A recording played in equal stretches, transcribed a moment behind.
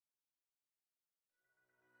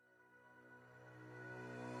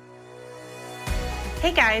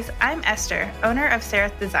Hey guys, I'm Esther, owner of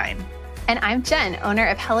Seraph Design. And I'm Jen, owner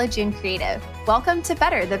of Hello June Creative. Welcome to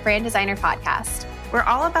Better, the Brand Designer Podcast. We're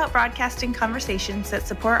all about broadcasting conversations that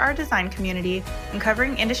support our design community,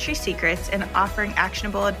 uncovering industry secrets, and offering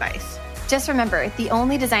actionable advice. Just remember, the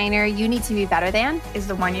only designer you need to be better than is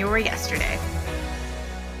the one you were yesterday.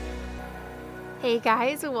 Hey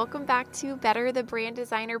guys, welcome back to Better, the Brand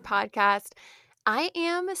Designer Podcast. I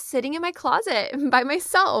am sitting in my closet by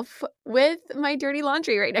myself with my dirty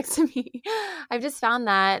laundry right next to me. I've just found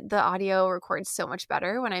that the audio records so much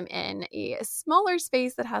better when I'm in a smaller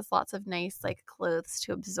space that has lots of nice clothes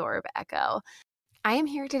to absorb echo. I am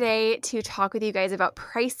here today to talk with you guys about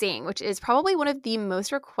pricing, which is probably one of the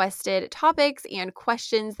most requested topics and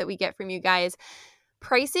questions that we get from you guys.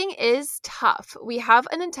 Pricing is tough. We have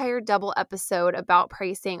an entire double episode about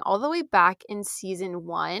pricing all the way back in season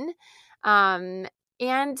 1.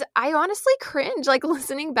 And I honestly cringe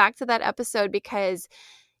listening back to that episode because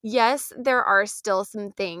yes, there are still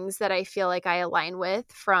some things that I feel like I align with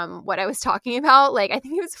from what I was talking about. I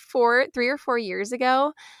think it was 3 or 4 years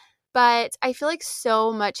ago, but I feel like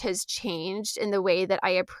so much has changed in the way that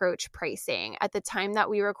I approach pricing. At the time that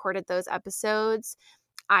we recorded those episodes,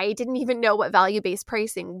 I didn't even know what value-based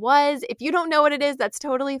pricing was. If you don't know what it is, that's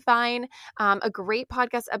totally fine. A great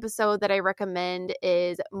podcast episode that I recommend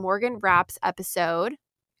is Morgan Rapp's episode,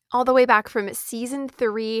 all the way back from season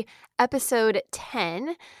 3, episode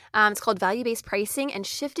 10. It's called Value-Based Pricing and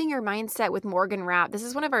Shifting Your Mindset with Morgan Rapp. This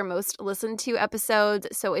is one of our most listened to episodes.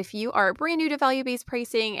 So if you are brand new to value-based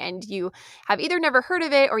pricing and you have either never heard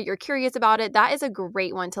of it or you're curious about it, that is a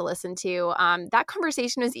great one to listen to. That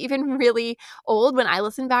conversation was even really old when I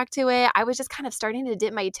listened back to it. I was just kind of starting to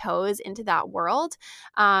dip my toes into that world.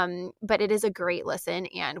 But it is a great listen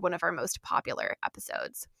and one of our most popular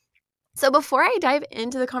episodes. So before I dive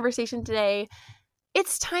into the conversation today,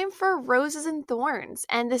 it's time for roses and thorns.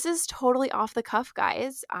 And this is totally off the cuff,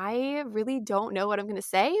 guys. I really don't know what I'm going to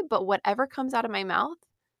say, but whatever comes out of my mouth,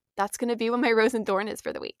 that's going to be what my rose and thorn is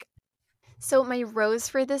for the week. So my rose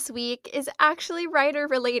for this week is actually writer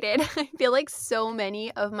related. I feel like so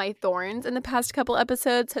many of my thorns in the past couple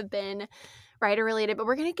episodes have been writer related, but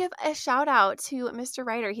we're going to give a shout out to Mr.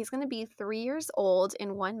 Writer. He's going to be 3 years old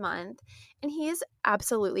in 1 month, and he is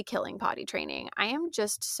absolutely killing potty training. I am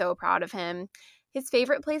just so proud of him. His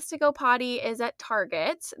favorite place to go potty is at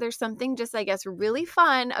Target. There's something just, I guess, really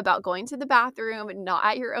fun about going to the bathroom, not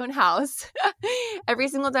at your own house. Every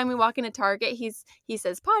single time we walk into Target, he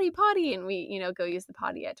says potty, and we, go use the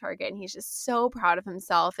potty at Target, and he's just so proud of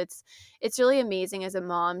himself. It's really amazing as a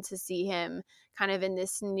mom to see him kind of in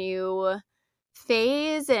this new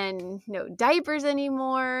phase and no diapers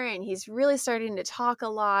anymore, and he's really starting to talk a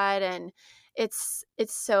lot, and it's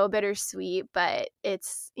so bittersweet, but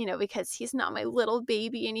it's because he's not my little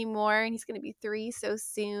baby anymore and he's going to be 3 so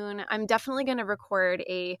soon. I'm definitely going to record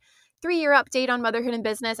a 3-year update on motherhood and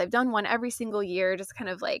business. I've done one every single year, just kind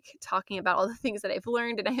of talking about all the things that I've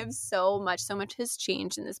learned, and I have so much has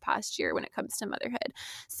changed in this past year when it comes to motherhood.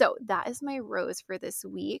 So that is my rose for this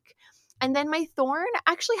week. And then my thorn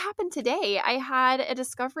actually happened today. I had a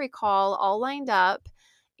discovery call all lined up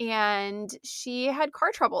and she had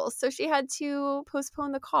car trouble, so she had to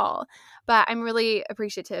postpone the call. But I'm really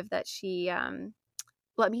appreciative that she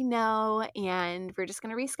let me know, and we're just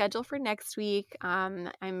going to reschedule for next week.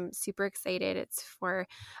 I'm super excited. It's for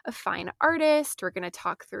a fine artist. We're going to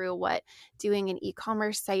talk through what doing an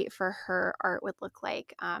e-commerce site for her art would look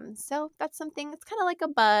like. So that's something that's kind of like a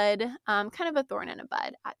bud, kind of a thorn and a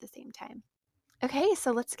bud at the same time. Okay,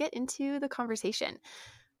 so let's get into the conversation.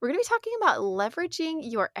 We're going to be talking about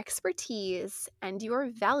leveraging your expertise and your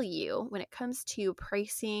value when it comes to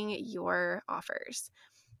pricing your offers.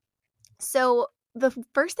 So the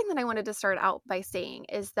first thing that I wanted to start out by saying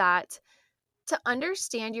is that to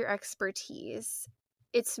understand your expertise,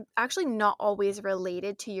 it's actually not always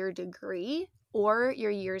related to your degree or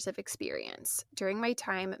your years of experience. During my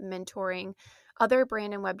time mentoring other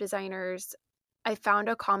brand and web designers, I found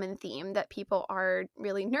a common theme that people are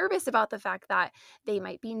really nervous about the fact that they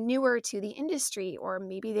might be newer to the industry, or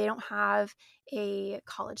maybe they don't have a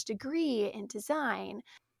college degree in design.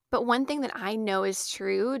 But one thing that I know is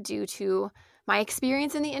true due to my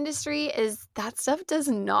experience in the industry is that stuff does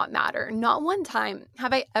not matter. Not one time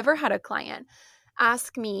have I ever had a client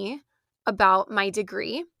ask me about my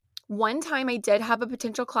degree. One time I did have a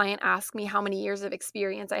potential client ask me how many years of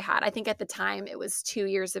experience I had. I think at the time it was 2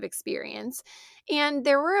 years of experience. And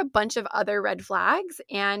there were a bunch of other red flags.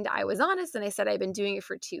 And I was honest and I said I've been doing it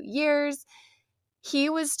for 2 years. He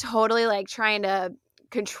was totally trying to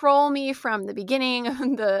control me from the beginning,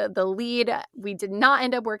 the lead. We did not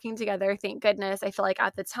end up working together, thank goodness. I feel like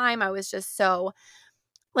at the time I was just so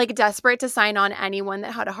like desperate to sign on anyone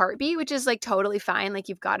that had a heartbeat, which is like totally fine. Like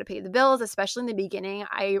you've got to pay the bills, especially in the beginning.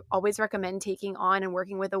 I always recommend taking on and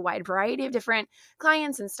working with a wide variety of different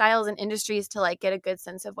clients and styles and industries to like get a good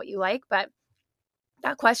sense of what you like. But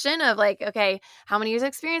that question of like, okay, how many years of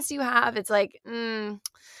experience do you have? It's like,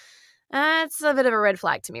 that's a bit of a red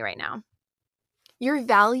flag to me right now. Your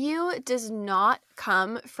value does not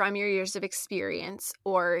come from your years of experience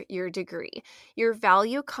or your degree. Your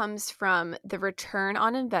value comes from the return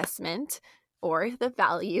on investment or the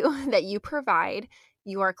value that you provide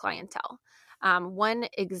your clientele. One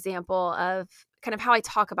example of kind of how I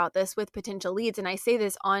talk about this with potential leads, and I say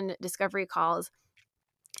this on discovery calls,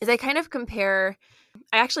 is I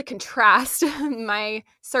actually contrast my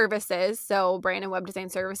services, so brand and web design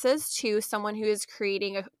services, to someone who is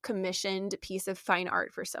creating a commissioned piece of fine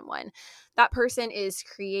art for someone. That person is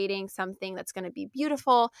creating something that's going to be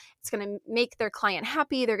beautiful. It's going to make their client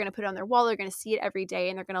happy. They're going to put it on their wall. They're going to see it every day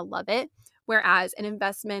and they're going to love it. Whereas an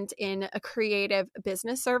investment in a creative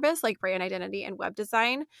business service like brand identity and web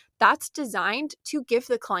design, that's designed to give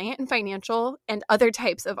the client financial and other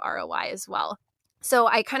types of ROI as well. So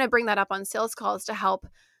I kind of bring that up on sales calls to help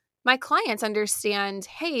my clients understand,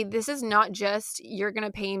 hey, this is not just you're going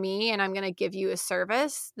to pay me and I'm going to give you a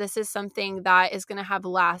service. This is something that is going to have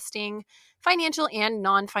lasting financial and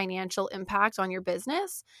non-financial impact on your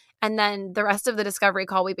business. And then the rest of the discovery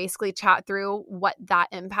call, we basically chat through what that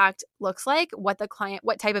impact looks like, what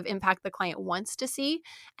type of impact the client wants to see,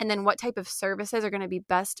 and then what type of services are going to be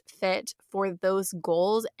best fit for those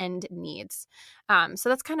goals and needs. So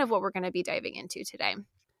that's kind of what we're going to be diving into today.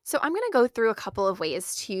 So I'm going to go through a couple of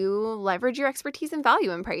ways to leverage your expertise and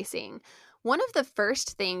value in pricing. One of the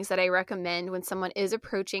first things that I recommend when someone is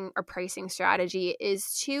approaching a pricing strategy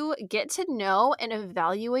is to get to know and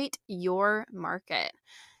evaluate your market.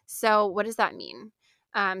 So what does that mean?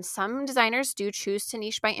 Some designers do choose to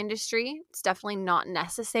niche by industry. It's definitely not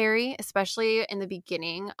necessary, especially in the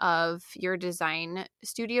beginning of your design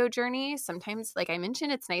studio journey. Sometimes, like I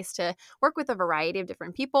mentioned, it's nice to work with a variety of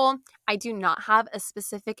different people. I do not have a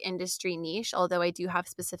specific industry niche, although I do have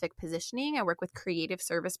specific positioning. I work with creative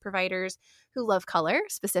service providers who love color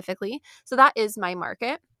specifically. So that is my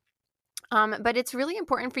market. But it's really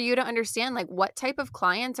important for you to understand like what type of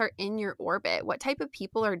clients are in your orbit, what type of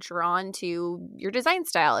people are drawn to your design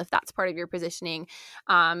style, if that's part of your positioning,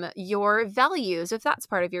 your values, if that's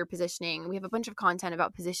part of your positioning. We have a bunch of content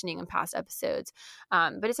about positioning in past episodes,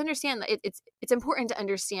 but it's important to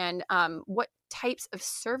understand what types of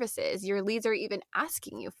services your leads are even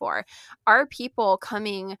asking you for. Are people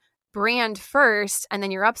coming brand first and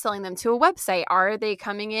then you're upselling them to a website? Are they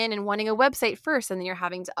coming in and wanting a website first and then you're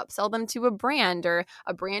having to upsell them to a brand or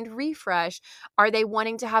a brand refresh? Are they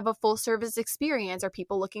wanting to have a full service experience? Are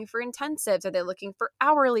people looking for intensives? Are they looking for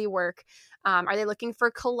hourly work? Are they looking for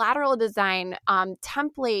collateral design,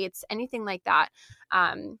 templates, anything like that?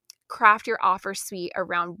 Craft your offer suite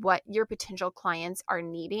around what your potential clients are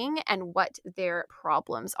needing and what their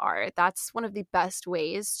problems are. That's one of the best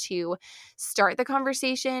ways to start the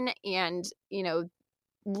conversation and,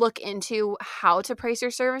 look into how to price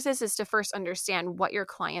your services is to first understand what your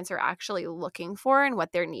clients are actually looking for and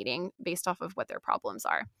what they're needing based off of what their problems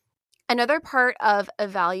are. Another part of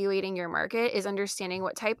evaluating your market is understanding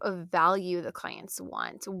what type of value the clients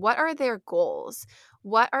want. What are their goals?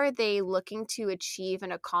 What are they looking to achieve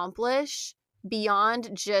and accomplish beyond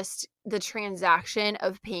just the transaction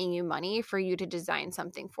of paying you money for you to design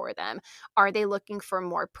something for them? Are they looking for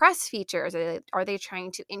more press features? Are they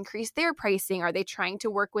trying to increase their pricing? Are they trying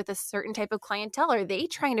to work with a certain type of clientele? Are they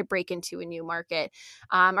trying to break into a new market?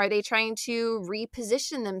 Are they trying to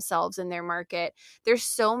reposition themselves in their market? There's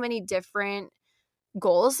so many different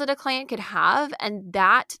goals that a client could have. And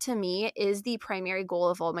that to me is the primary goal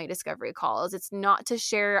of all my discovery calls. It's not to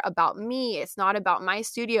share about me. It's not about my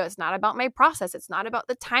studio. It's not about my process. It's not about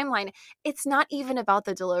the timeline. It's not even about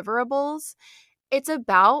the deliverables. It's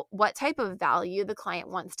about what type of value the client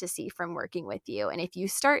wants to see from working with you. And if you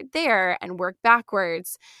start there and work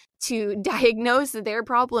backwards to diagnose their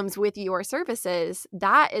problems with your services,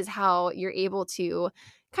 that is how you're able to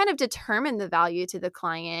kind of determine the value to the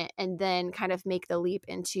client and then kind of make the leap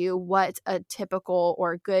into what a typical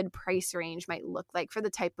or good price range might look like for the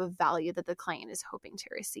type of value that the client is hoping to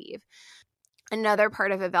receive. Another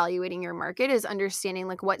part of evaluating your market is understanding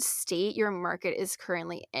like what state your market is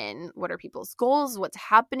currently in. What are people's goals? What's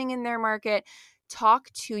happening in their market?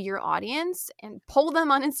 Talk to your audience and poll them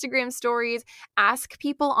on Instagram stories. Ask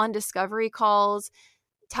people on discovery calls.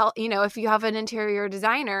 If you have an interior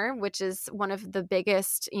designer, which is one of the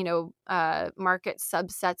biggest, market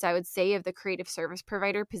subsets, I would say, of the creative service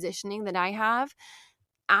provider positioning that I have,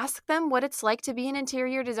 ask them what it's like to be an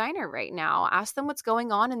interior designer right now. Ask them what's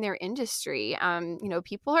going on in their industry.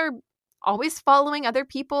 People are always following other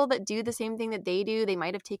people that do the same thing that they do. They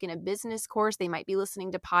might have taken a business course. They might be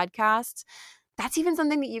listening to podcasts. That's even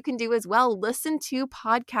something that you can do as well. Listen to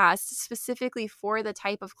podcasts specifically for the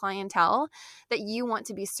type of clientele that you want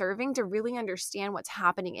to be serving to really understand what's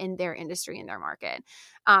happening in their industry, in their market.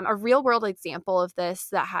 A real world example of this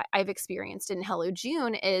that I've experienced in Hello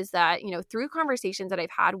June is that, through conversations that I've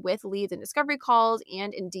had with leads and discovery calls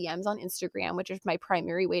and in DMs on Instagram, which is my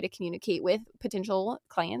primary way to communicate with potential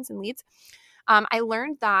clients and leads, I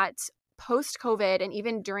learned that post-COVID and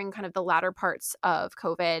even during kind of the latter parts of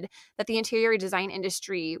COVID, that the interior design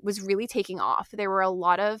industry was really taking off. There were a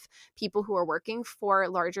lot of people who were working for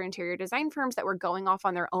larger interior design firms that were going off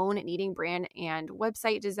on their own and needing brand and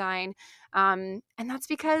website design. And that's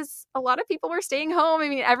because a lot of people were staying home. I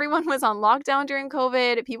mean, everyone was on lockdown during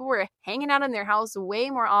COVID. People were hanging out in their house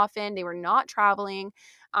way more often. They were not traveling.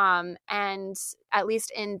 And at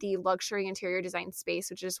least in the luxury interior design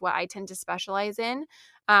space, which is what I tend to specialize in,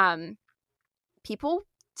 people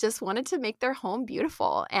just wanted to make their home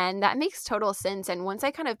beautiful. And that makes total sense. And once I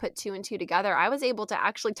kind of put two and two together, I was able to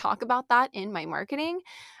actually talk about that in my marketing.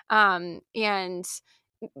 And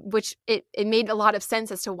which it made a lot of sense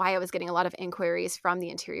as to why I was getting a lot of inquiries from the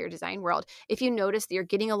interior design world. If you notice that you're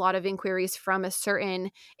getting a lot of inquiries from a certain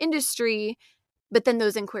industry, but then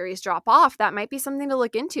those inquiries drop off, that might be something to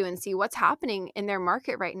look into and see what's happening in their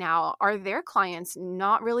market right now. Are their clients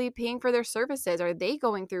not really paying for their services? Are they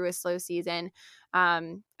going through a slow season?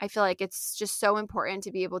 I feel like it's just so important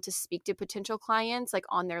to be able to speak to potential clients like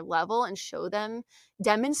on their level and show them,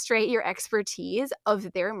 demonstrate your expertise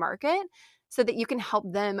of their market so that you can help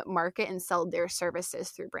them market and sell their services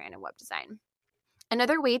through brand and web design.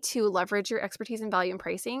 Another way to leverage your expertise in value and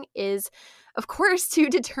pricing is, of course, to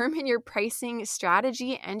determine your pricing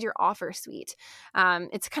strategy and your offer suite.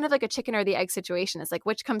 It's kind of like a chicken or the egg situation. It's like,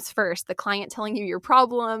 which comes first, the client telling you your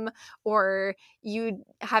problem or you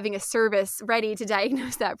having a service ready to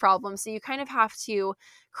diagnose that problem? So you kind of have to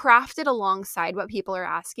craft it alongside what people are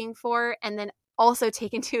asking for, and then also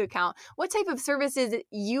take into account what type of services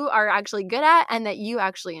you are actually good at and that you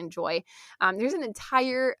actually enjoy. There's an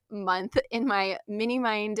entire month in my Mini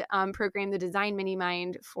Mind program, the Design Mini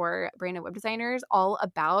Mind for brand and web designers, all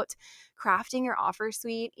about crafting your offer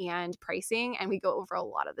suite and pricing. And we go over a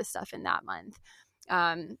lot of this stuff in that month.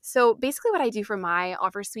 So basically what I do for my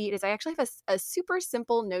offer suite is I actually have a super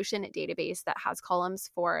simple Notion database that has columns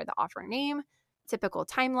for the offer name, typical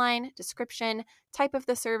timeline, description, type of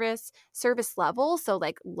the service level, so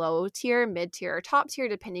like low tier, mid tier, or top tier,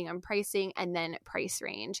 depending on pricing, and then price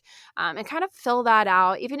range. And kind of fill that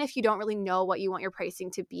out. Even if you don't really know what you want your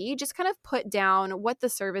pricing to be, just kind of put down what the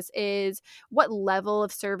service is, what level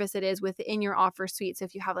of service it is within your offer suite. So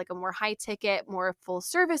if you have like a more high ticket, more full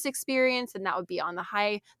service experience, then that would be on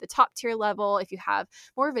the top tier level. If you have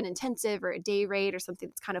more of an intensive or a day rate or something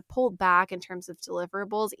that's kind of pulled back in terms of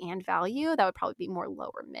deliverables and value, that would probably be more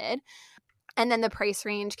lower mid. And then the price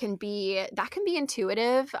range can be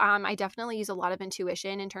intuitive. I definitely use a lot of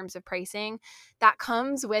intuition in terms of pricing. That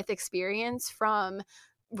comes with experience from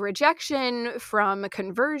rejection, from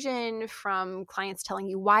conversion, from clients telling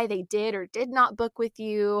you why they did or did not book with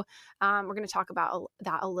you. We're going to talk about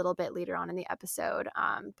that a little bit later on in the episode.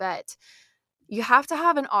 But you have to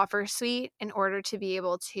have an offer suite in order to be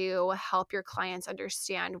able to help your clients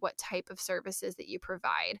understand what type of services that you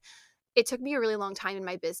provide. It took me a really long time in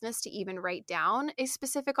my business to even write down a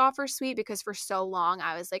specific offer suite because for so long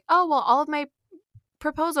I was like, oh, well, all of my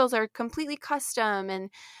proposals are completely custom and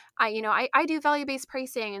I do value-based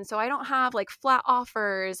pricing. And so I don't have like flat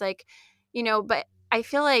offers, but I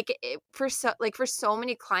feel like for so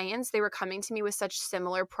many clients, they were coming to me with such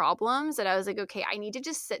similar problems that I was like, okay, I need to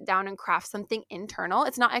just sit down and craft something internal.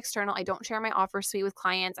 It's not external. I don't share my offer suite with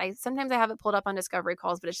clients. Sometimes I have it pulled up on discovery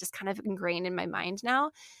calls, but it's just kind of ingrained in my mind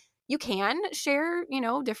now. You can share,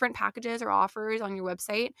 different packages or offers on your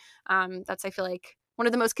website. That's, I feel like, one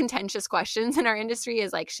of the most contentious questions in our industry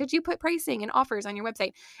is like, should you put pricing and offers on your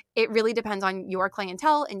website? It really depends on your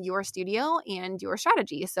clientele and your studio and your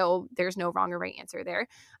strategy. So there's no wrong or right answer there.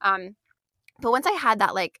 But once I had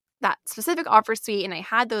that specific offer suite and I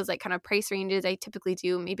had those like kind of price ranges, I typically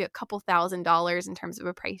do maybe a couple $1,000s in terms of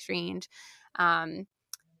a price range.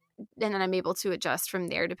 And then I'm able to adjust from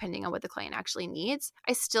there depending on what the client actually needs.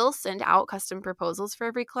 I still send out custom proposals for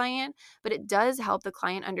every client, but it does help the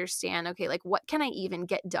client understand, okay, like what can I even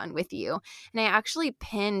get done with you? And I actually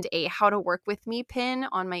pinned a how to work with me pin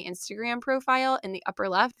on my Instagram profile in the upper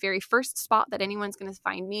left, very first spot that anyone's going to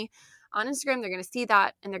find me on Instagram. They're going to see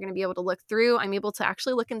that and they're going to be able to look through. I'm able to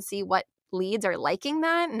actually look and see what leads are liking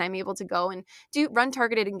that, and I'm able to go and run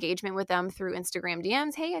targeted engagement with them through Instagram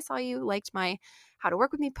DMs. Hey, I saw you liked my how to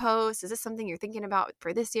work with me post. Is this something you're thinking about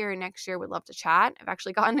for this year or next year? Would love to chat. I've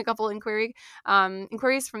actually gotten a couple inquiries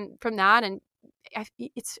from that, and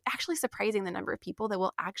it's actually surprising the number of people that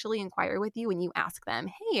will actually inquire with you when you ask them,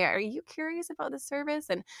 hey, are you curious about this service?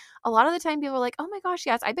 And a lot of the time people are like, oh my gosh,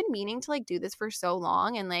 yes, I've been meaning to like do this for so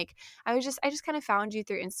long. And like, I just kind of found you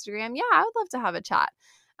through Instagram. Yeah, I would love to have a chat.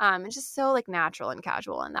 It's just so like natural and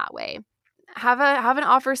casual in that way. Have an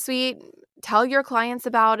offer suite, tell your clients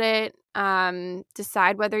about it,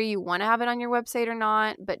 decide whether you want to have it on your website or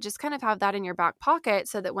not, but just kind of have that in your back pocket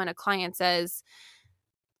so that when a client says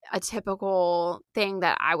a typical thing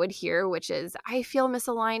that I would hear, which is, I feel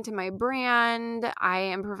misaligned to my brand. I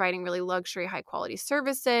am providing really luxury, high quality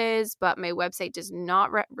services, but my website does not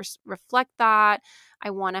reflect that. I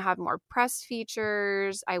want to have more press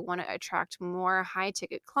features. I want to attract more high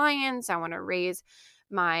ticket clients. I want to raise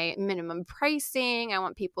my minimum pricing. I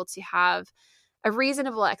want people to have a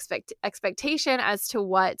reasonable expectation as to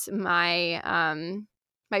what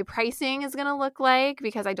my pricing is going to look like,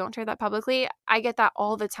 because I don't share that publicly. I get that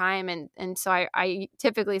all the time. And so I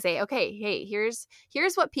typically say, okay, hey, here's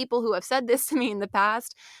what people who have said this to me in the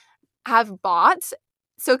past have bought.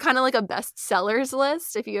 So kind of like a best sellers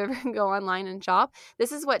list. If you ever go online and shop,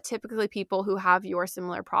 this is what typically people who have your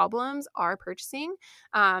similar problems are purchasing.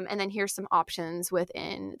 And then here's some options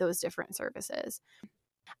within those different services.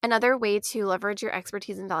 Another way to leverage your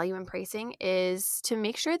expertise and value in pricing is to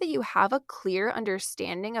make sure that you have a clear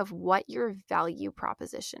understanding of what your value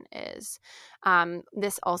proposition is.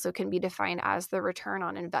 This also can be defined as the return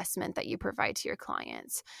on investment that you provide to your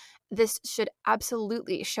clients. This should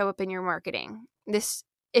absolutely show up in your marketing.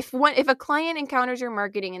 If a client encounters your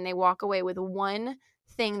marketing and they walk away with one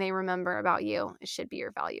thing they remember about you, it should be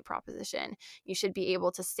your value proposition. You should be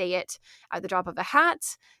able to say it at the drop of a hat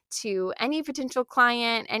to any potential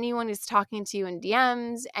client, anyone who's talking to you in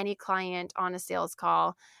DMs, any client on a sales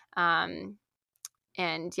call. And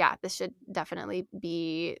yeah, this should definitely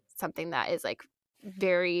be something that is like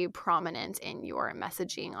very prominent in your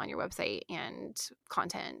messaging on your website and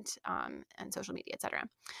content and social media, etc.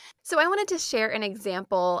 So I wanted to share an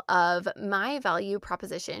example of my value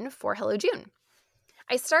proposition for Hello June.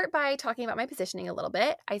 I start by talking about my positioning a little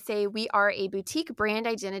bit. I say we are a boutique brand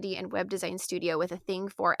identity and web design studio with a thing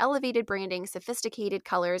for elevated branding, sophisticated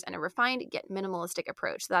colors, and a refined yet minimalistic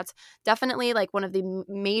approach. So that's definitely like one of the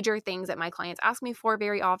major things that my clients ask me for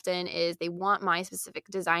very often is they want my specific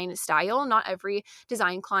design style. Not every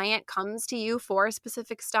design client comes to you for a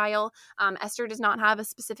specific style. Esther does not have a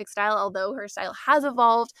specific style, although her style has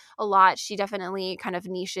evolved a lot. She definitely kind of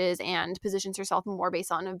niches and positions herself more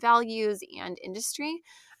based on values and industry.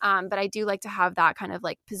 But I do like to have that kind of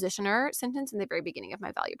like positioner sentence in the very beginning of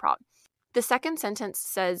my value prop. The second sentence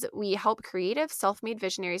says, we help creative, self-made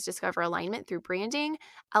visionaries discover alignment through branding,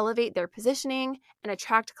 elevate their positioning, and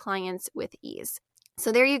attract clients with ease.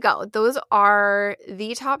 So there you go. Those are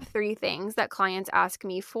the top 3 things that clients ask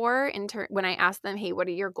me for when I ask them, hey, what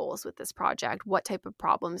are your goals with this project? What type of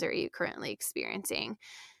problems are you currently experiencing?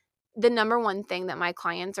 The number one thing that my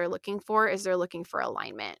clients are looking for is they're looking for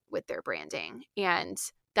alignment with their branding. And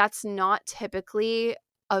that's not typically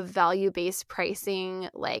a value-based pricing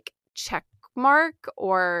like check mark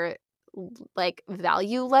or like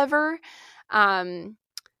value lever.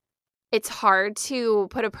 It's hard to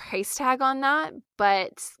put a price tag on that,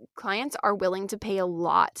 but clients are willing to pay a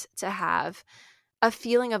lot to have a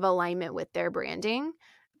feeling of alignment with their branding,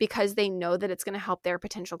 because they know that it's going to help their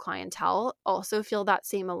potential clientele also feel that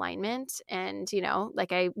same alignment. And,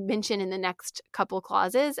 like I mentioned in the next couple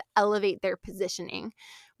clauses, elevate their positioning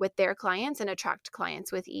with their clients and attract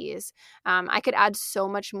clients with ease. I could add so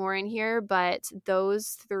much more in here, but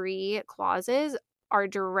those 3 clauses are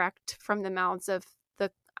direct from the mouths of the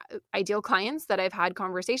ideal clients that I've had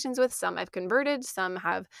conversations with. Some I've converted, some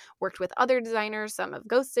have worked with other designers, some have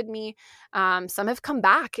ghosted me, some have come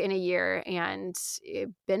back in a year and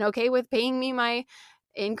been okay with paying me my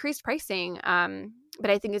increased pricing. But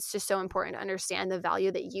I think it's just so important to understand the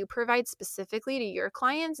value that you provide specifically to your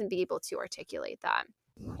clients and be able to articulate that.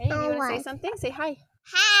 Hey, you want to say something? Say hi.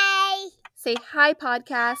 Hi. Say hi,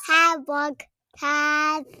 podcast. Hi, podcast.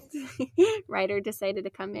 Ryder decided to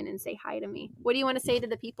come in and say hi to me. What do you want to say to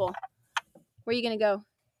the people? Where are you going to go?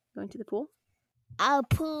 Going to the pool?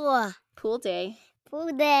 Pool. Pool day.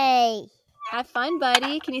 Pool day. Have fun,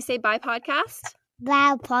 buddy. Can you say bye, podcast?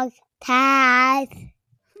 Bye, podcast. I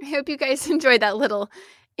hope you guys enjoyed that little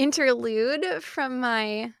interlude from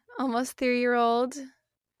my almost 3-year-old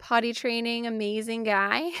potty training amazing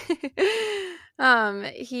guy.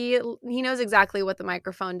 He knows exactly what the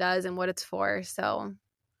microphone does and what it's for. So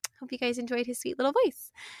hope you guys enjoyed his sweet little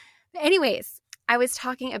voice. But anyways, I was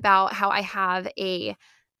talking about how I have a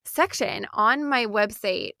section on my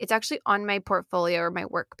website. It's actually on my portfolio or my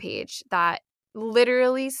work page that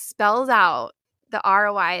literally spells out the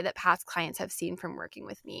ROI that past clients have seen from working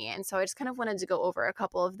with me. And so I just kind of wanted to go over a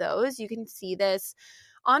couple of those. You can see this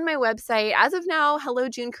on my website as of now,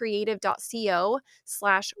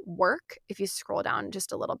 hellojunecreative.co/work. If you scroll down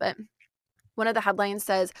just a little bit, one of the headlines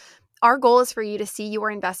says, "Our goal is for you to see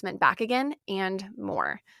your investment back again and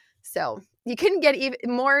more." So you couldn't get even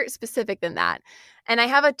more specific than that. And I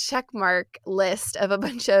have a check mark list of a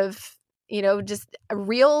bunch of, just a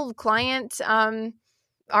real client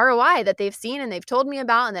ROI that they've seen and they've told me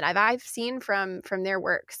about and that I've seen from their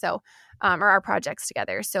work. So, or our projects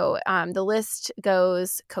together. So the list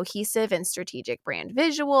goes cohesive and strategic brand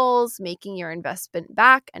visuals, making your investment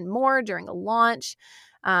back and more during a launch.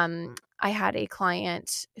 I had a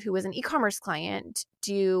client who was an e-commerce client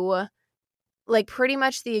do like pretty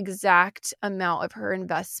much the exact amount of her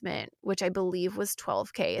investment, which I believe was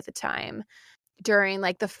 $12,000 at the time, during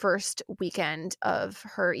like the first weekend of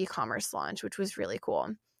her e-commerce launch, which was really cool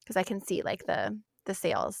because I can see like the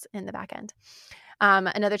sales in the back end.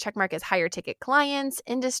 Another check mark is higher ticket clients,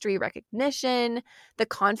 industry recognition, the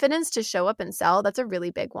confidence to show up and sell. That's a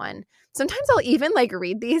really big one. Sometimes I'll even like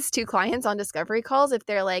read these to clients on discovery calls if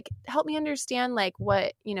they're like, help me understand like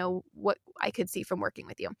what I could see from working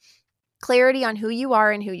with you. Clarity on who you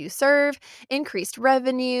are and who you serve, increased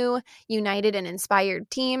revenue, united and inspired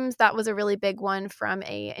teams. That was a really big one from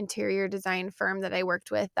a interior design firm that I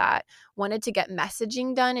worked with that wanted to get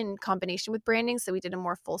messaging done in combination with branding. So we did a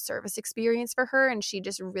more full service experience for her. And she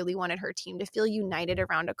just really wanted her team to feel united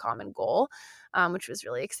around a common goal, which was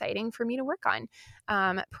really exciting for me to work on.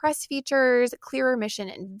 Press features, clearer mission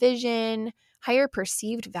and vision, higher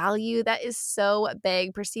perceived value. That is so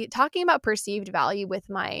big. Talking about perceived value with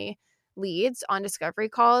my leads on discovery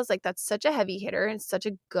calls, like that's such a heavy hitter and such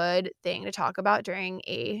a good thing to talk about during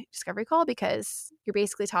a discovery call, because you're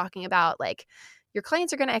basically talking about like your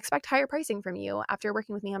clients are going to expect higher pricing from you after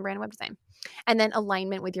working with me on brand and web design. And then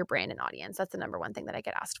alignment with your brand and audience. That's the number one thing that I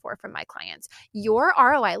get asked for from my clients. Your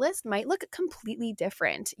ROI list might look completely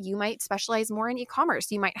different. You might specialize more in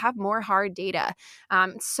e-commerce. You might have more hard data.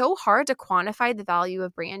 It's so hard to quantify the value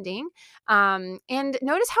of branding. And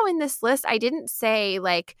notice how in this list, I didn't say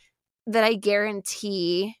like that I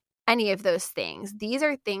guarantee any of those things. These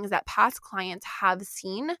are things that past clients have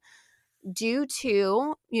seen due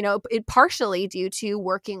to, partially due to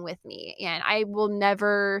working with me. And I will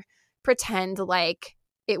never pretend like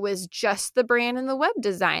it was just the brand and the web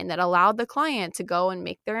design that allowed the client to go and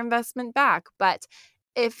make their investment back. But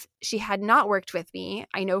if she had not worked with me,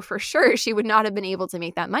 I know for sure she would not have been able to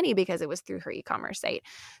make that money because it was through her e-commerce site.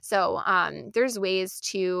 So there's ways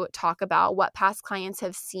to talk about what past clients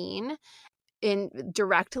have seen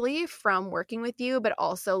directly from working with you, but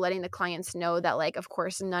also letting the clients know that, like, of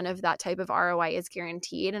course, none of that type of ROI is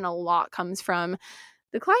guaranteed. And a lot comes from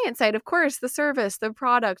the client side, of course, the service, the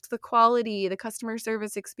product, the quality, the customer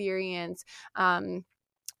service experience,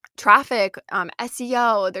 traffic,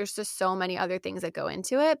 SEO. There's just so many other things that go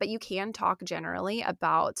into it, but you can talk generally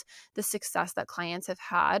about the success that clients have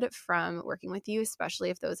had from working with you, especially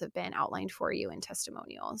if those have been outlined for you in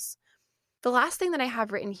testimonials. The last thing that I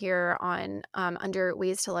have written here on under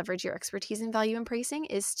ways to leverage your expertise in value and pricing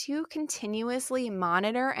is to continuously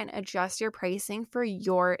monitor and adjust your pricing for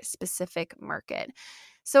your specific market.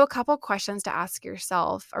 So a couple questions to ask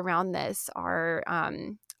yourself around this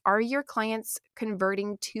are your clients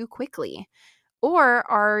converting too quickly? Or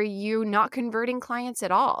are you not converting clients at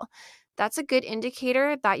all? That's a good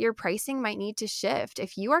indicator that your pricing might need to shift.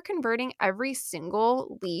 If you are converting every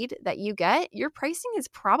single lead that you get, your pricing is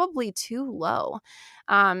probably too low.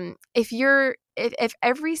 If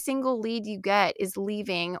every single lead you get is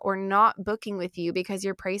leaving or not booking with you because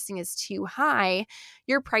your pricing is too high,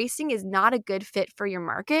 your pricing is not a good fit for your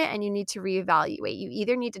market and you need to reevaluate. You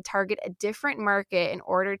either need to target a different market in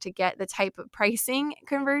order to get the type of pricing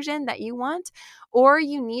conversion that you want, or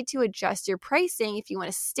you need to adjust your pricing if you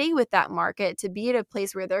want to stay with that market to be at a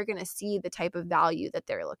place where they're going to see the type of value that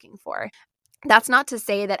they're looking for. That's not to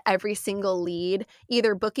say that every single lead,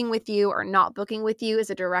 either booking with you or not booking with you,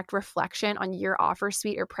 is a direct reflection on your offer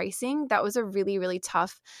suite or pricing. That was a really, really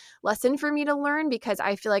tough lesson for me to learn, because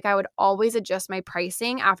I feel like I would always adjust my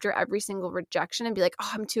pricing after every single rejection and be like,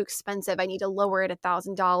 oh, I'm too expensive. I need to lower it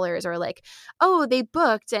 $1,000, or like, oh, they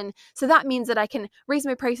booked. And so that means that I can raise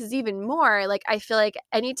my prices even more. Like, I feel like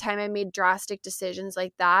anytime I made drastic decisions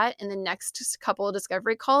like that in the next couple of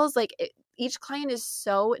discovery calls, like each client is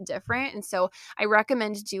so different. And so I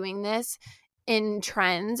recommend doing this in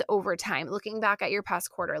trends over time, looking back at your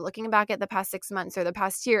past quarter, looking back at the past 6 months or the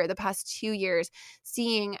past year, the past 2 years,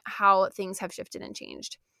 seeing how things have shifted and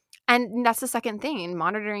changed. And that's the second thing in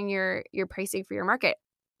monitoring your pricing for your market.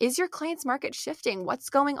 Is your client's market shifting? What's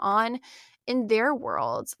going on in their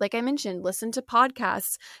world? Like I mentioned, listen to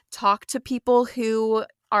podcasts, talk to people who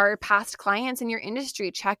are past clients in your industry,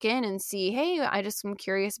 check in and see, hey, I just am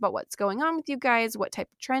curious about what's going on with you guys. What type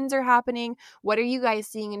of trends are happening? What are you guys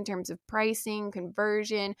seeing in terms of pricing,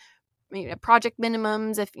 conversion, project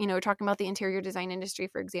minimums? If, we're talking about the interior design industry,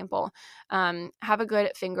 for example, have a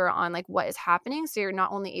good finger on like what is happening. So you're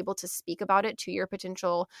not only able to speak about it to your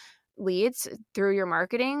potential leads through your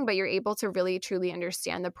marketing, but you're able to really truly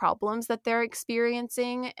understand the problems that they're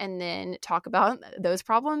experiencing and then talk about those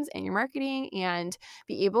problems in your marketing and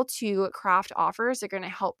be able to craft offers that are going to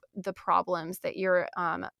help the problems that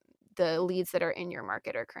the leads that are in your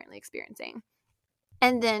market are currently experiencing.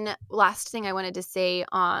 And then last thing I wanted to say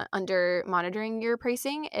under monitoring your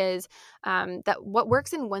pricing is that what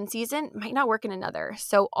works in one season might not work in another.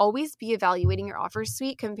 So always be evaluating your offer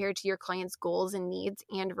suite compared to your client's goals and needs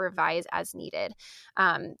and revise as needed.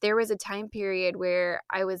 There was a time period where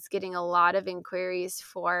I was getting a lot of inquiries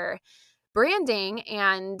for branding,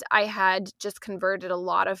 and I had just converted a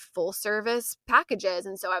lot of full service packages.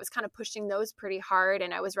 And so I was kind of pushing those pretty hard,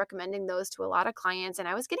 and I was recommending those to a lot of clients, and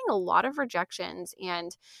I was getting a lot of rejections.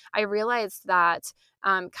 And I realized that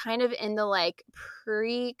kind of in the like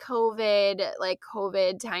pre-COVID, like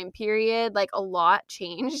COVID time period, like a lot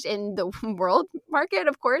changed in the world market,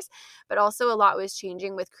 of course, but also a lot was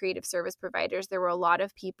changing with creative service providers. There were a lot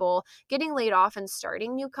of people getting laid off and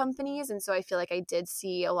starting new companies. And so I feel like I did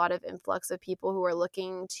see a lot of influx of people who are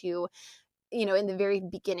looking to, in the very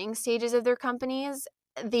beginning stages of their companies,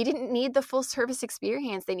 they didn't need the full service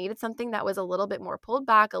experience. They needed something that was a little bit more pulled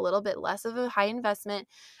back, a little bit less of a high investment.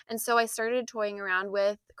 And so I started toying around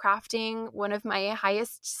with crafting one of my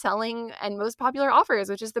highest selling and most popular offers,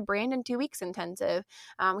 which is the Brand in 2 Weeks Intensive.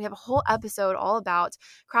 We have a whole episode all about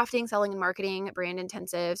crafting, selling, and marketing brand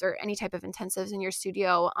intensives or any type of intensives in your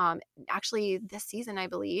studio. Actually this season, I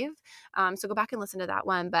believe. So go back and listen to that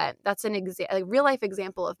one. But that's a real life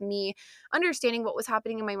example of me understanding what was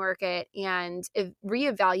happening in my market and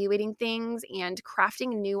reevaluating things and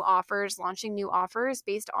crafting new offers, launching new offers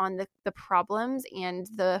based on the problems and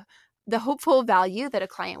the hopeful value that a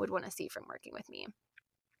client would want to see from working with me.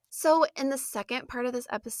 So in the second part of this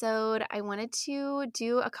episode, I wanted to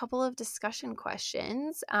do a couple of discussion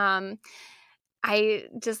questions. I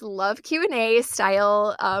just love Q&A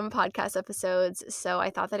style podcast episodes, so I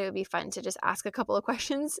thought that it would be fun to just ask a couple of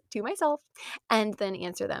questions to myself and then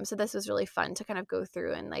answer them. So this was really fun to kind of go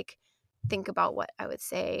through and like think about what I would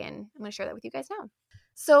say, and I'm going to share that with you guys now.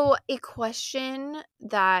 So a question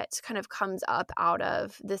that kind of comes up out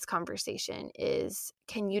of this conversation is,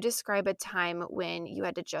 can you describe a time when you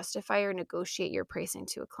had to justify or negotiate your pricing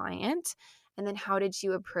to a client? And then how did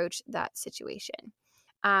you approach that situation?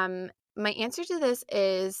 My answer to this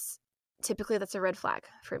is typically that's a red flag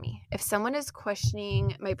for me. If someone is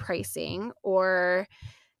questioning my pricing or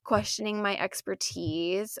questioning my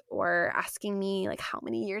expertise or asking me like how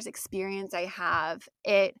many years experience I have,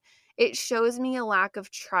 it shows me a lack of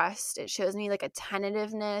trust. It shows me like a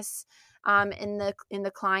tentativeness in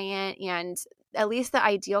the client, and at least the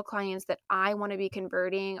ideal clients that I want to be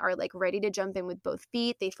converting are like ready to jump in with both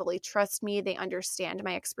feet. They fully trust me. They understand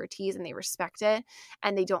my expertise and they respect it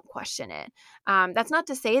and they don't question it. That's not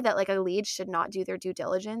to say that like a lead should not do their due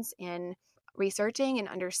diligence in researching and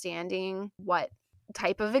understanding what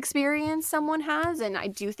type of experience someone has. And I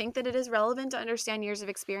do think that it is relevant to understand years of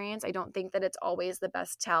experience. I don't think that it's always the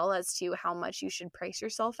best tell as to how much you should price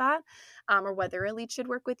yourself at or whether a lead should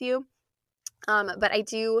work with you. But I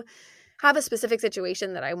do have a specific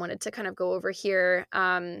situation that I wanted to kind of go over here.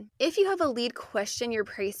 If you have a lead question your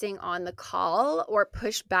pricing on the call or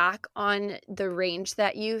push back on the range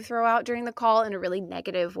that you throw out during the call in a really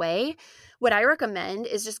negative way, what I recommend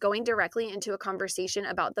is just going directly into a conversation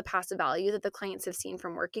about the past value that the clients have seen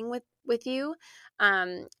from working with you,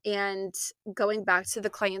 and going back to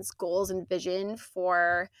the client's goals and vision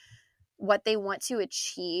for what they want to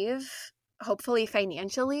achieve, hopefully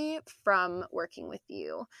financially, from working with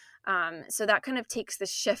you. So that kind of takes the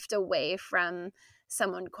shift away from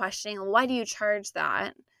someone questioning, why do you charge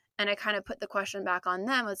that? And I kind of put the question back on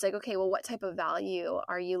them. It's like, okay, well, what type of value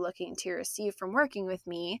are you looking to receive from working with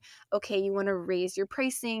me? Okay, you want to raise your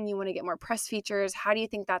pricing. You want to get more press features. How do you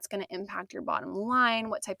think that's going to impact your bottom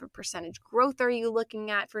line? What type of percentage growth are you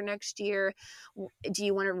looking at for next year? Do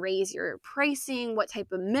you want to raise your pricing? What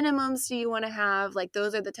type of minimums do you want to have? Like,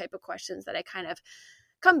 those are the type of questions that I kind of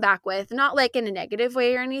come back with, not like in a negative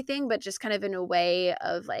way or anything, but just kind of in a way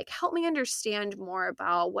of like, help me understand more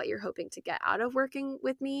about what you're hoping to get out of working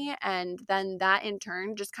with me. And then that in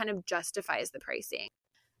turn just kind of justifies the pricing.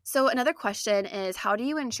 So another question is, how do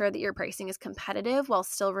you ensure that your pricing is competitive while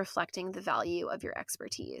still reflecting the value of your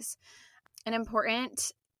expertise? An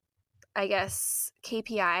important, I guess,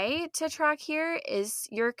 KPI to track here is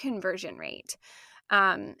your conversion rate.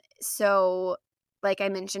 So like I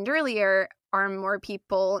mentioned earlier, are more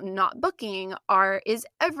people not booking? Is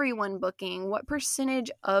everyone booking? What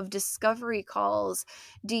percentage of discovery calls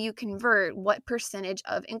do you convert? What percentage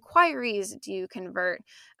of inquiries do you convert?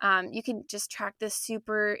 You can just track this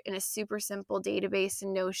in a super simple database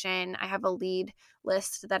in Notion. I have a lead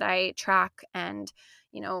list that I track and,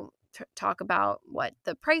 talk about what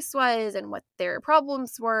the price was and what their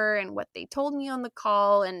problems were and what they told me on the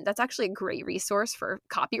call. And that's actually a great resource for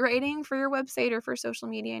copywriting for your website or for social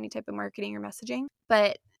media, any type of marketing or messaging.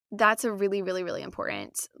 But that's a really, really, really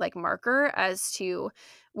important marker as to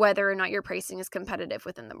whether or not your pricing is competitive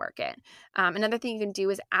within the market. Another thing you can do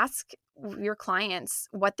is ask your clients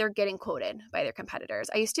what they're getting quoted by their competitors.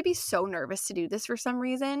 I used to be so nervous to do this for some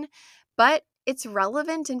reason, but it's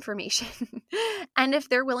relevant information. And if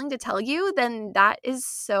they're willing to tell you, then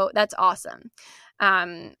that's awesome.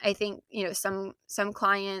 I think, some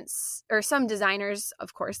clients or some designers,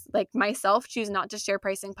 of course, like myself, choose not to share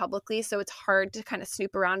pricing publicly. So it's hard to kind of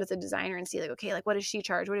snoop around as a designer and see like, okay, like what does she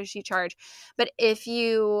charge? What does she charge? But if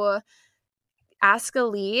you ask a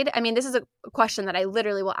lead, this is a question that I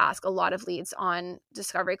literally will ask a lot of leads on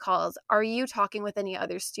discovery calls. Are you talking with any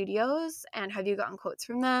other studios and have you gotten quotes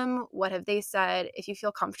from them? What have they said? If you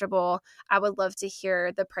feel comfortable, I would love to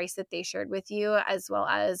hear the price that they shared with you, as well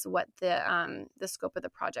as what the scope of the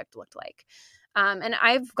project looked like. And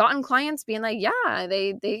I've gotten clients being like, yeah,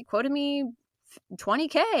 they quoted me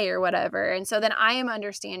 $20K or whatever. And so then I am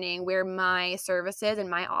understanding where my services and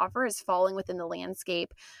my offer is falling within the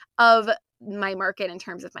landscape of my market in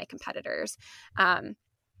terms of my competitors. And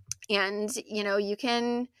you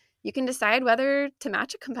can decide whether to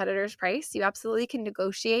match a competitor's price. You absolutely can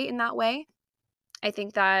negotiate in that way. I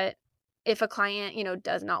think that if a client,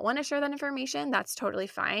 does not want to share that information, that's totally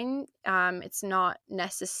fine. It's not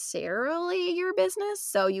necessarily your business,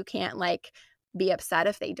 so you can't be upset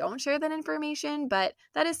if they don't share that information, but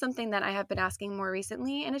that is something that I have been asking more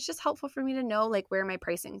recently, and it's just helpful for me to know where my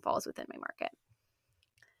pricing falls within my market.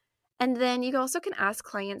 And then you also can ask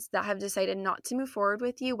clients that have decided not to move forward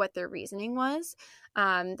with you what their reasoning was.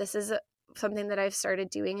 This is something that I've started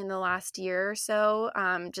doing in the last year or so,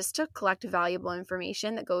 just to collect valuable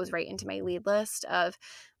information that goes right into my lead list of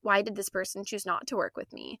why did this person choose not to work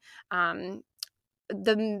with me?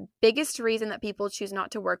 The biggest reason that people choose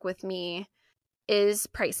not to work with me is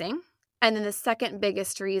pricing. And then the second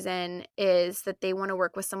biggest reason is that they want to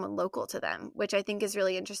work with someone local to them, which I think is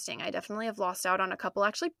really interesting. I definitely have lost out on a couple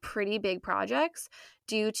actually pretty big projects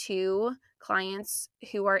due to clients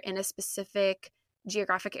who are in a specific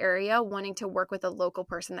geographic area wanting to work with a local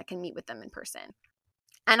person that can meet with them in person.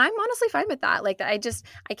 And I'm honestly fine with that.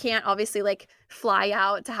 I can't obviously fly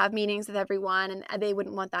out to have meetings with everyone, and they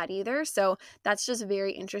wouldn't want that either. So that's just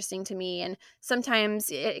very interesting to me. And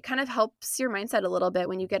sometimes it kind of helps your mindset a little bit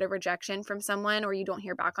when you get a rejection from someone or you don't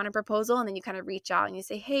hear back on a proposal, and then you kind of reach out and you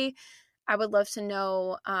say, hey, I would love to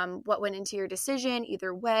know what went into your decision.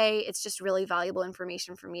 Either way, it's just really valuable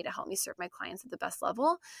information for me to help me serve my clients at the best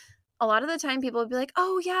level. A lot of the time people would be like,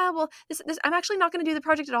 oh yeah, well, this I'm actually not going to do the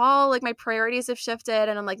project at all. My priorities have shifted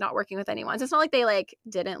and I'm not working with anyone. So it's not like they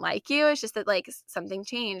didn't like you. It's just that something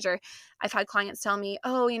changed. Or I've had clients tell me,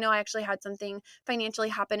 oh, I actually had something financially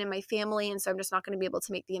happen in my family. And so I'm just not going to be able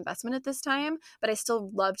to make the investment at this time, but I still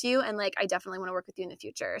loved you. And I definitely want to work with you in the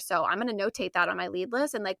future. So I'm going to notate that on my lead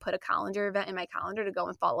list and put a calendar event in my calendar to go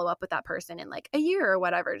and follow up with that person in a year or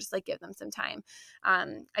whatever, just give them some time.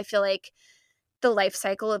 I feel like the life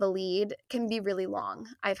cycle of a lead can be really long.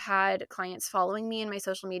 I've had clients following me in my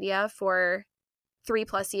social media for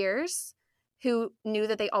 3+ years who knew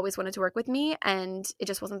that they always wanted to work with me and it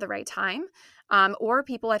just wasn't the right time. Or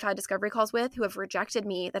people I've had discovery calls with who have rejected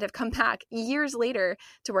me that have come back years later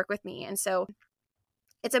to work with me. And so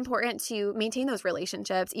it's important to maintain those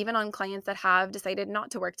relationships, even on clients that have decided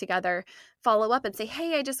not to work together. Follow up and say,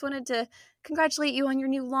 hey, I just wanted to congratulate you on your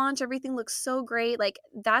new launch. Everything looks so great. Like,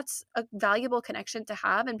 that's a valuable connection to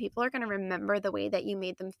have, and people are going to remember the way that you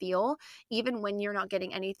made them feel, even when you're not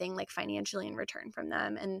getting anything like financially in return from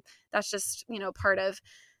them. And that's just, part of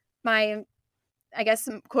my, I guess,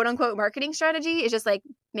 quote unquote marketing strategy is just like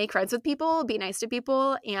make friends with people, be nice to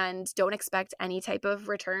people, and don't expect any type of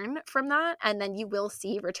return from that. And then you will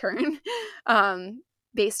see return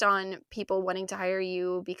based on people wanting to hire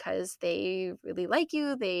you because they really like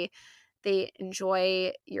you. They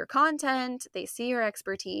enjoy your content. They see your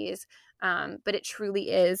expertise. But it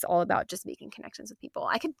truly is all about just making connections with people.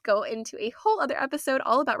 I could go into a whole other episode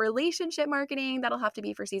all about relationship marketing. That'll have to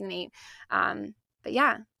be for season 8. But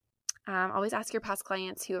yeah. Always ask your past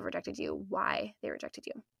clients who have rejected you why they rejected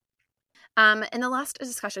you. And the last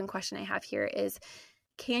discussion question I have here is,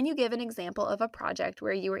 can you give an example of a project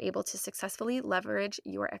where you were able to successfully leverage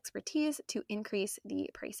your expertise to increase the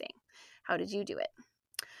pricing? How did you do it?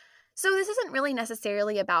 So this isn't really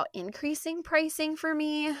necessarily about increasing pricing for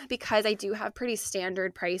me, because I do have pretty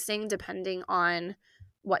standard pricing depending on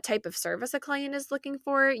what type of service a client is looking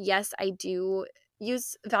for. Yes, I do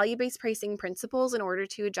use value-based pricing principles in order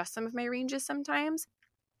to adjust some of my ranges sometimes.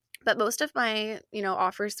 But most of my,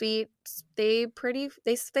 offer suites, they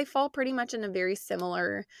fall pretty much in a very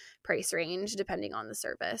similar price range depending on the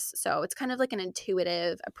service. So it's kind of like an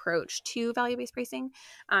intuitive approach to value-based pricing.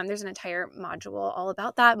 There's an entire module all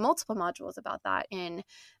about that, multiple modules about that in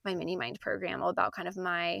my Mini Mind program, all about kind of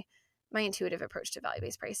my intuitive approach to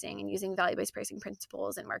value-based pricing and using value-based pricing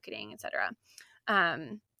principles in marketing, etc.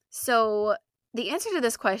 So the answer to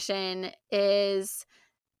this question is,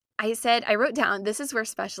 I wrote down, this is where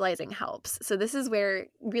specializing helps. So this is where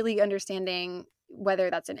really understanding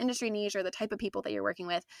whether that's an industry niche or the type of people that you're working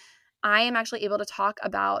with. I am actually able to talk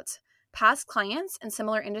about past clients in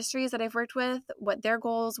similar industries that I've worked with, what their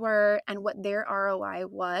goals were, and what their ROI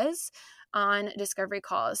was on discovery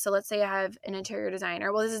calls. So let's say I have an interior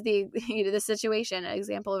designer. Well, this is the situation, an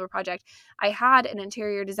example of a project. I had an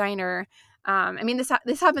interior designer.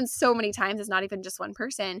 This happens so many times. It's not even just one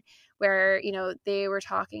person, where, they were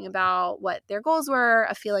talking about what their goals were,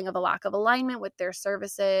 a feeling of a lack of alignment with their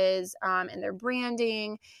services and their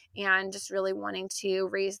branding, and just really wanting to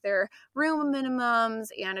raise their room minimums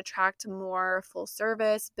and attract more full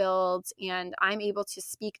service builds. And I'm able to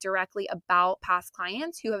speak directly about past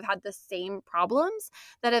clients who have had the same problems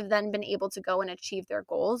that have then been able to go and achieve their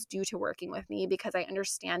goals due to working with me, because I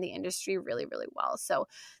understand the industry really, really well. So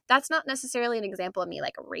that's not necessarily an example of me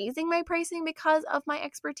like raising my pricing because of my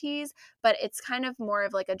expertise, but it's kind of more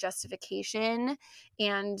of like a justification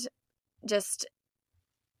and just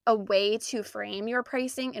a way to frame your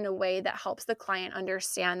pricing in a way that helps the client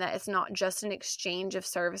understand that it's not just an exchange of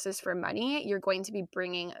services for money. You're going to be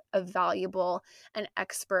bringing a valuable and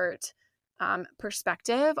expert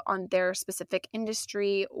perspective on their specific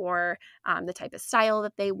industry or the type of style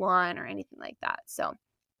that they want or anything like that. So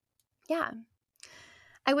yeah.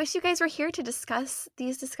 I wish you guys were here to discuss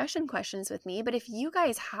these discussion questions with me, but if you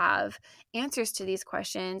guys have answers to these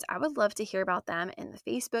questions, I would love to hear about them in the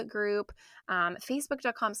Facebook group,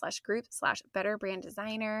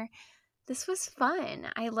 facebook.com/group/betterbranddesigner. This was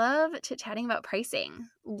fun. I love chit-chatting about pricing.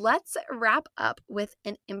 Let's wrap up with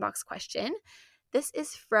an inbox question. This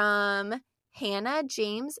is from Hannah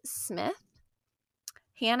James Smith.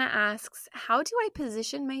 Hannah asks, how do I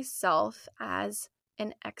position myself as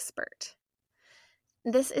an expert?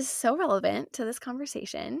 This is so relevant to this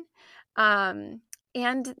conversation. And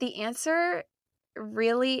the answer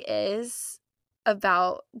really is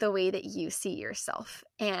about the way that you see yourself.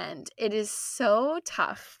 And it is so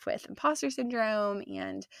tough with imposter syndrome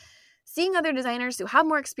and seeing other designers who have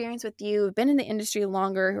more experience with you, have been in the industry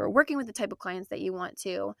longer, who are working with the type of clients that you want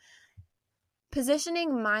to.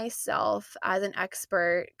 Positioning myself as an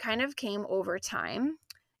expert kind of came over time.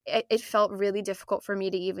 It felt really difficult for me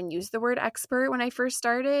to even use the word expert when I first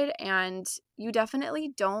started, and you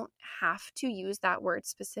definitely don't have to use that word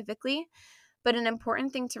specifically. But an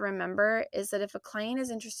important thing to remember is that if a client is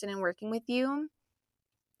interested in working with you,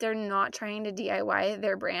 they're not trying to DIY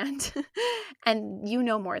their brand, and you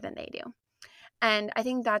know more than they do. And I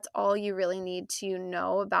think that's all you really need to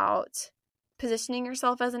know about positioning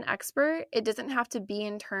yourself as an expert. It doesn't have to be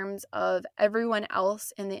in terms of everyone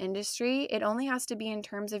else in the industry. It only has to be in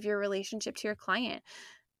terms of your relationship to your client.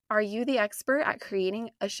 Are you the expert at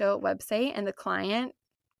creating a show website and the client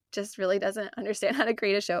just really doesn't understand how to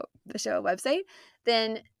create a show website?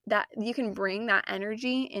 Then that you can bring that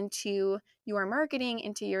energy into your marketing,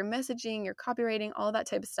 into your messaging, your copywriting, all that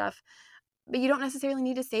type of stuff. but you don't necessarily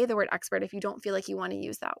need to say the word expert if you don't feel like you want to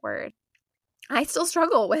use that word. I still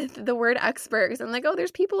struggle with the word expert because I'm like, oh,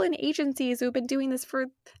 there's people in agencies who've been doing this for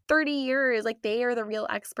 30 years. Like they are the real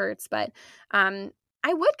experts. But I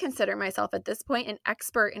would consider myself at this point an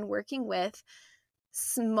expert in working with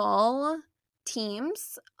small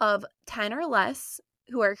teams of 10 or less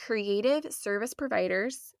who are creative service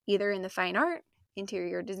providers, either in the fine art,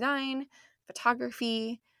 interior design,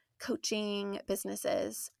 photography, coaching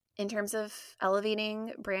businesses, in terms of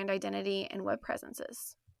elevating brand identity and web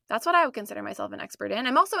presences. That's what I would consider myself an expert in.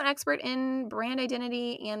 I'm also an expert in brand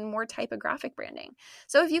identity and more typographic branding.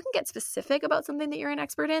 So if you can get specific about something that you're an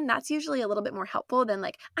expert in, that's usually a little bit more helpful than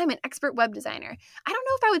like, I'm an expert web designer. I don't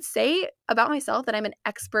know if I would say about myself that I'm an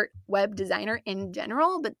expert web designer in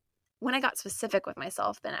general, but when I got specific with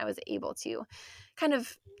myself, then I was able to kind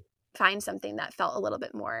of find something that felt a little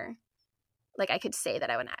bit more like I could say that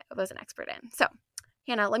I was an expert in. So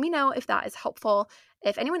Hannah, let me know if that is helpful.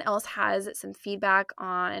 If anyone else has some feedback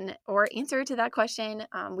on or answer to that question,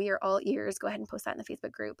 we are all ears. Go ahead and post that in the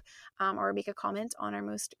Facebook group or make a comment on our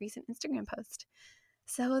most recent Instagram post.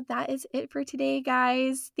 So that is it for today,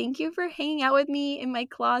 guys. Thank you for hanging out with me in my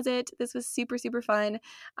closet. This was super, super fun.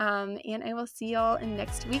 And I will see y'all in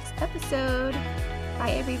next week's episode.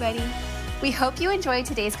 Bye, everybody. We hope you enjoyed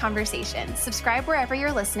today's conversation. Subscribe wherever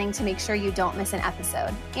you're listening to make sure you don't miss an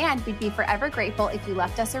episode. And we'd be forever grateful if you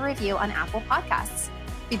left us a review on Apple Podcasts.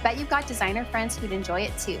 We bet you've got designer friends who'd enjoy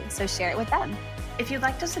it too, so share it with them. If you'd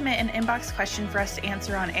like to submit an inbox question for us to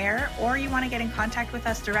answer on air, or you want to get in contact with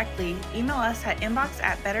us directly, email us at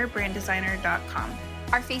inbox@betterbranddesigner.com.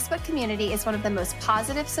 Our Facebook community is one of the most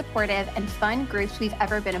positive, supportive, and fun groups we've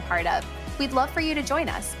ever been a part of. We'd love for you to join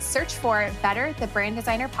us. Search for Better the Brand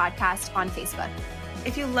Designer Podcast on Facebook.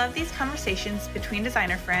 If you love these conversations between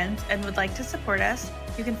designer friends and would like to support us,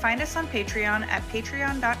 you can find us on Patreon at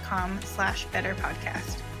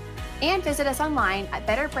patreon.com/betterpodcast. And visit us online at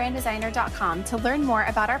betterbranddesigner.com to learn more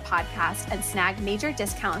about our podcast and snag major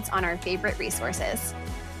discounts on our favorite resources.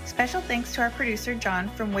 Special thanks to our producer, John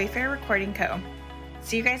from Wayfair Recording Co.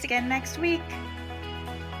 See you guys again next week.